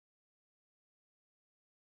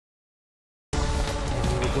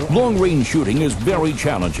Long-range shooting is very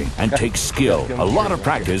challenging and takes skill, a lot of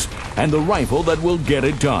practice, and the rifle that will get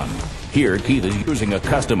it done. Here, Heath is using a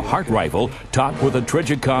custom Hart rifle topped with a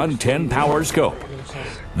Trigicon 10-power scope.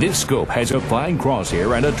 This scope has a fine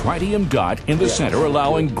crosshair and a tritium dot in the center,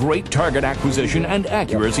 allowing great target acquisition and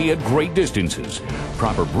accuracy at great distances.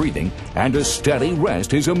 Proper breathing and a steady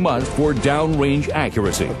rest is a must for downrange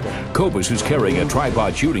accuracy. Cobus is carrying a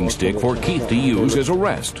tripod shooting stick for Heath to use as a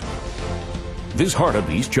rest. This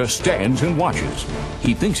Hartebeest just stands and watches.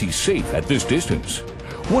 He thinks he's safe at this distance.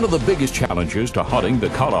 One of the biggest challenges to hunting the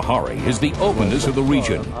Kalahari is the openness of the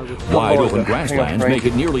region. Wide open grasslands make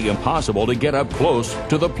it nearly impossible to get up close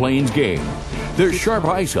to the plains game. Their sharp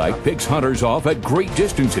eyesight picks hunters off at great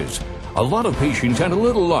distances. A lot of patience and a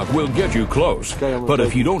little luck will get you close. But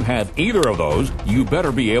if you don't have either of those, you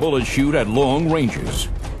better be able to shoot at long ranges.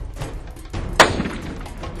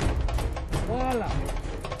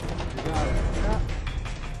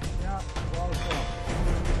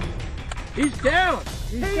 He's down!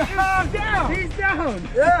 He's down! He's down!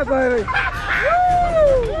 Yeah, baby! Woo!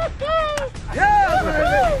 Yeah,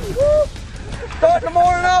 baby! Woo! Start the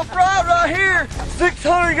morning off right here!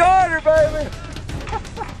 600-yarder, baby!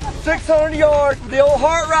 600 yards with the old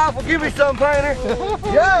Hart rifle. Give me some, painter.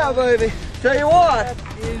 Yeah, baby. Tell you what,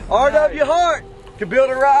 R.W. Hart can build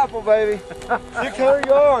a rifle, baby. 600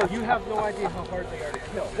 yards. You have no idea how hard they are to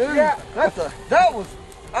kill. Dude, yeah, that was.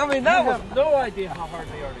 I mean, that was. You have no idea how hard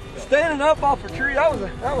they are to kill. Standing up off a tree, that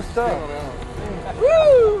was tough.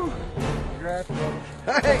 Woo!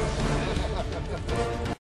 Hey.